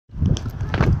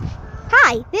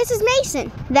Hi, this is Mason,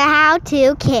 the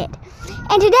How-To Kid.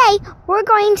 And today we're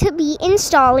going to be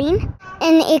installing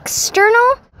an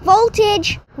external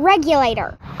voltage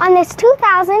regulator on this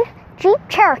 2000 Jeep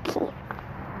Cherokee.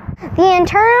 The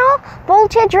internal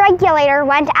voltage regulator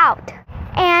went out,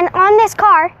 and on this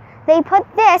car they put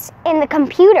this in the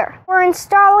computer. We're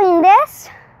installing this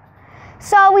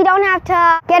so we don't have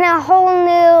to get a whole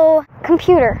new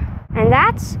computer, and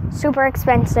that's super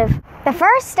expensive. The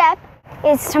first step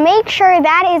is to make sure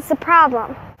that is the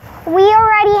problem. We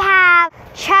already have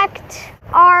checked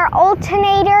our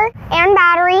alternator and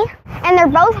battery, and they're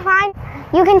both fine.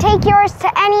 You can take yours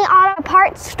to any auto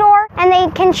parts store and they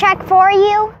can check for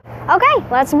you. Okay,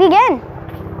 let's begin.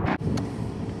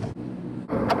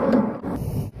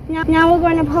 Now we're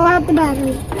going to pull out the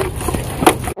battery.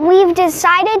 We've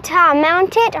decided to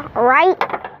mount it right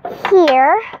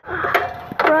here.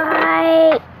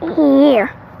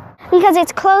 Because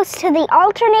it's close to the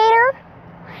alternator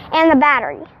and the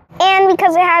battery. And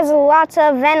because it has lots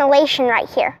of ventilation right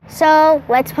here. So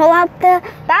let's pull out the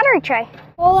battery tray.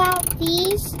 Pull out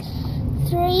these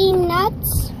 3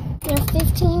 nuts. They're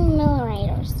 15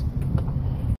 millimeters.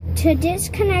 To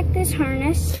disconnect this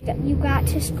harness, you got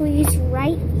to squeeze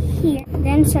right here,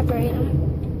 then separate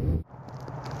them.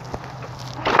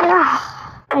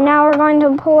 And now we're going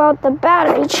to pull out the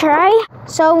battery tray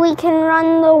so we can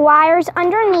run the wires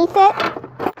underneath it.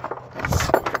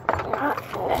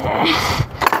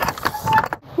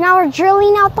 Now we're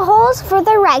drilling out the holes for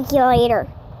the regulator.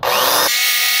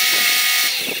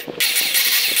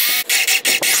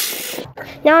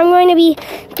 Now I'm going to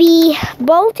be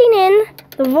bolting in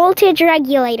the voltage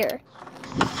regulator.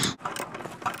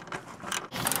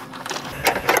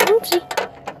 Oopsie.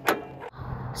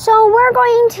 So we're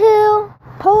going to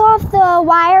pull off the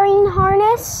wiring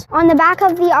harness on the back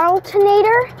of the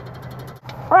alternator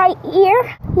right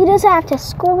here. You just have to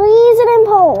squeeze it and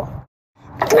pull.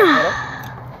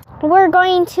 We're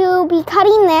going to be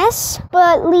cutting this,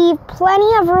 but leave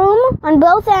plenty of room on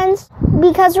both ends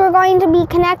because we're going to be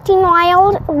connecting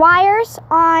wires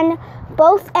on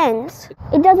both ends.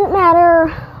 It doesn't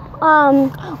matter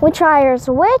which wire is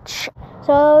which,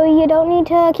 so you don't need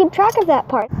to keep track of that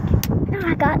part.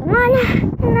 I got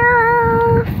 1,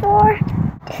 no, 4,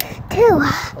 2.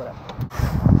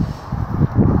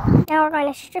 Now we're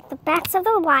going to strip the backs of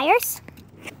the wires.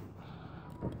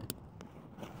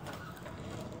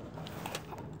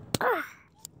 There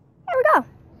we go.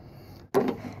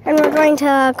 And we're going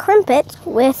to crimp it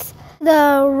with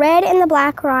the red and the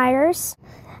black wires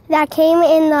that came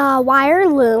in the wire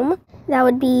loom. That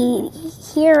would be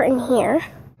here and here.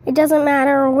 It doesn't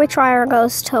matter which wire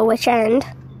goes to which end.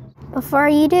 Before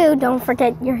you do, don't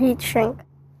forget your heat shrink.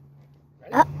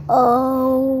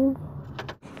 Uh-oh.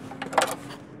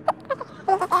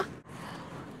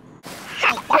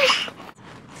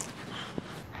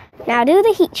 Now do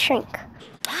the heat shrink.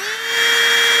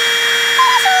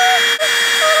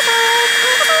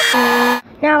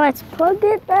 Now let's plug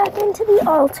it back into the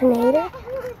alternator.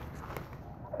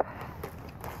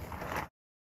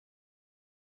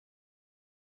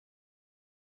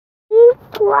 We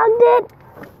plugged it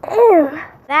in.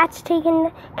 That's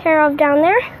taken care of down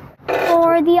there.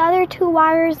 For the other 2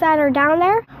 wires that are down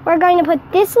there, we're going to put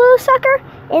this little sucker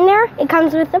in there. It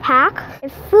comes with the pack.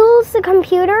 It fools the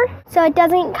computer so it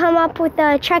doesn't come up with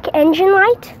the check engine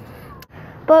light.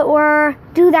 But we'll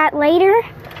do that later.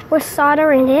 We're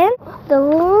soldering it in. The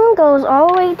loom goes all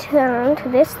the way down to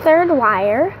this 3rd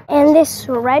wire, and this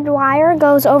red wire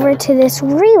goes over to this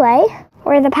relay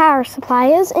where the power supply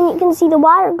is, and you can see the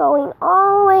wire going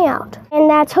all the way out. And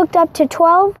that's hooked up to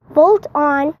 12-volt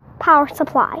on power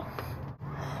supply.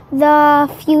 The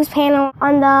fuse panel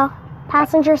on the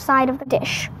passenger side of the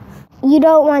dish. You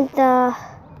don't want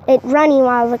it running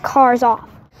while the car's off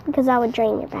because that would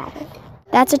drain your battery.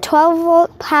 That's a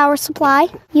 12-volt power supply.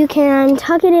 You can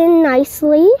tuck it in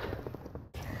nicely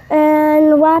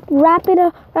and wrap it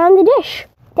around the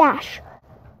dash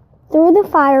through the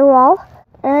firewall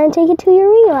and take it to your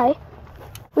relay.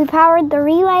 We powered the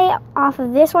relay off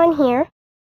of this one here.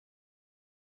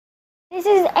 This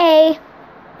is a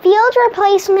field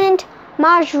replacement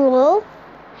module,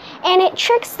 and it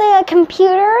tricks the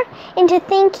computer into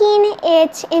thinking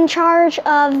it's in charge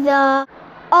of the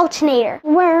alternator.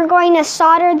 We're going to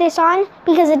solder this on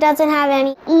because it doesn't have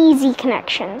any easy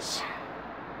connections.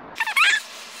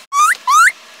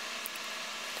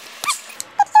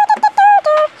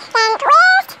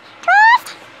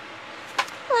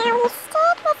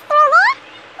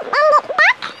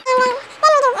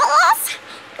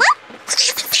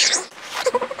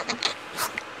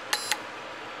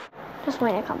 Just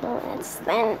wait a couple minutes,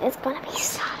 then it's going to be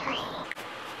soldering.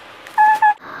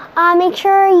 Make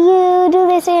sure you do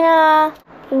this in a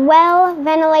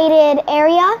well-ventilated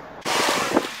area.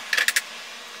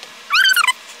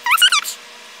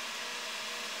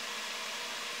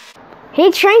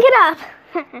 Heat shrink it up.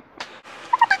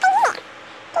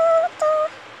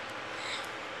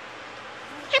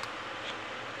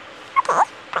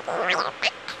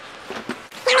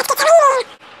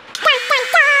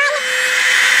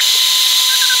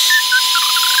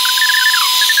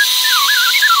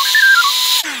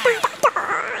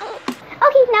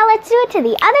 Okay, now let's do it to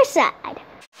the other side.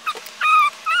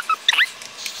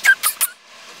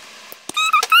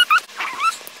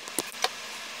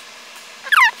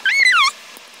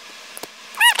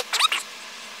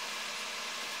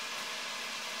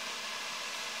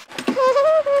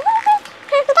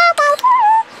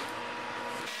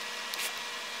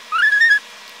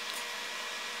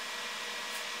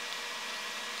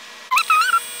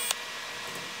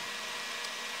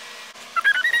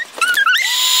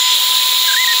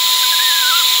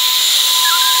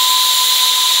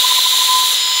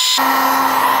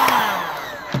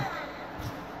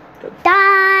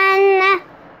 Done!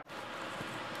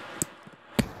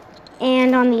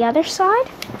 And on the other side.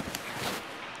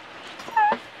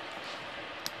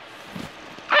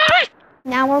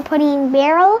 Now we're putting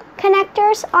barrel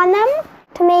connectors on them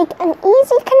to make an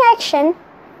easy connection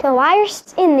to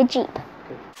wires in the Jeep.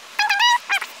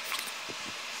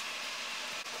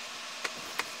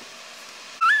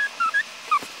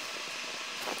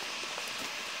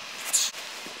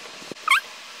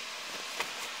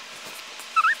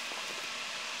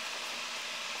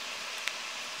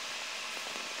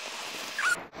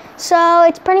 So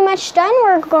it's pretty much done.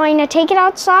 We're going to take it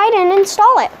outside and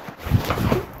install it.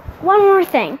 One more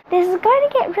thing. This is going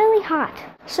to get really hot.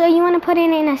 So you want to put it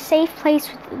in a safe place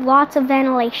with lots of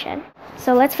ventilation.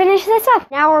 So let's finish this up.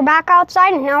 Now we're back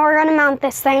outside and now we're going to mount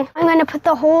this thing. I'm going to put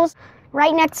the holes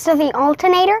right next to the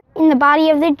alternator in the body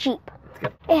of the Jeep.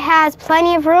 It has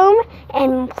plenty of room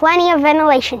and plenty of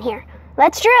ventilation here.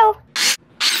 Let's drill.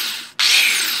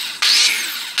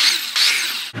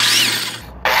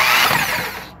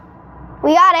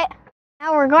 We got it.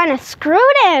 Now we're going to screw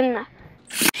it in.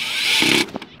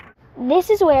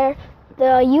 This is where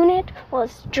the unit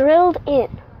was drilled in.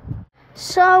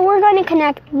 So we're going to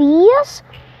connect these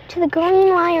to the green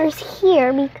wires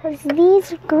here because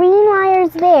these green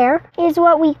wires there is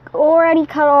what we already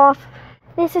cut off.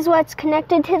 This is what's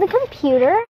connected to the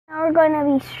computer. Now we're going to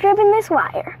be stripping this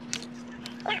wire.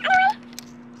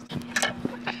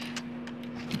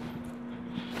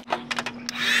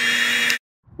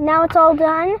 Now it's all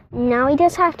done. Now we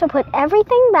just have to put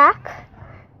everything back,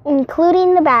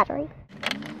 including the battery.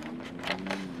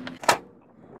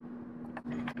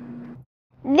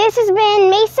 This has been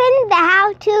Mason, the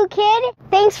How-To Kid.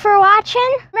 Thanks for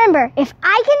watching. Remember, if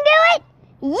I can do it,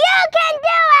 you can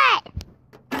do it!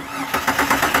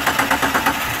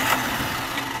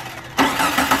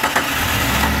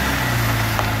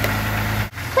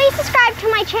 Please subscribe to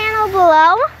my channel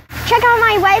below. Check out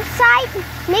my website,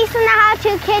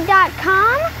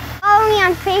 MasonTheHowToKid.com. Follow me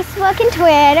on Facebook and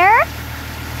Twitter.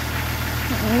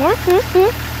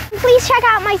 Please check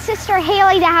out my sister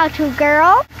Haley, the How-To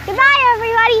Girl. Goodbye,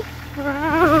 everybody.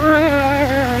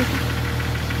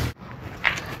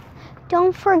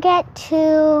 Don't forget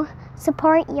to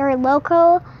support your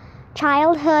local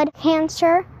childhood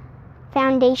cancer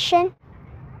foundation.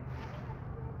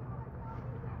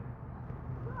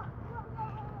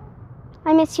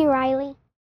 I miss you, Riley.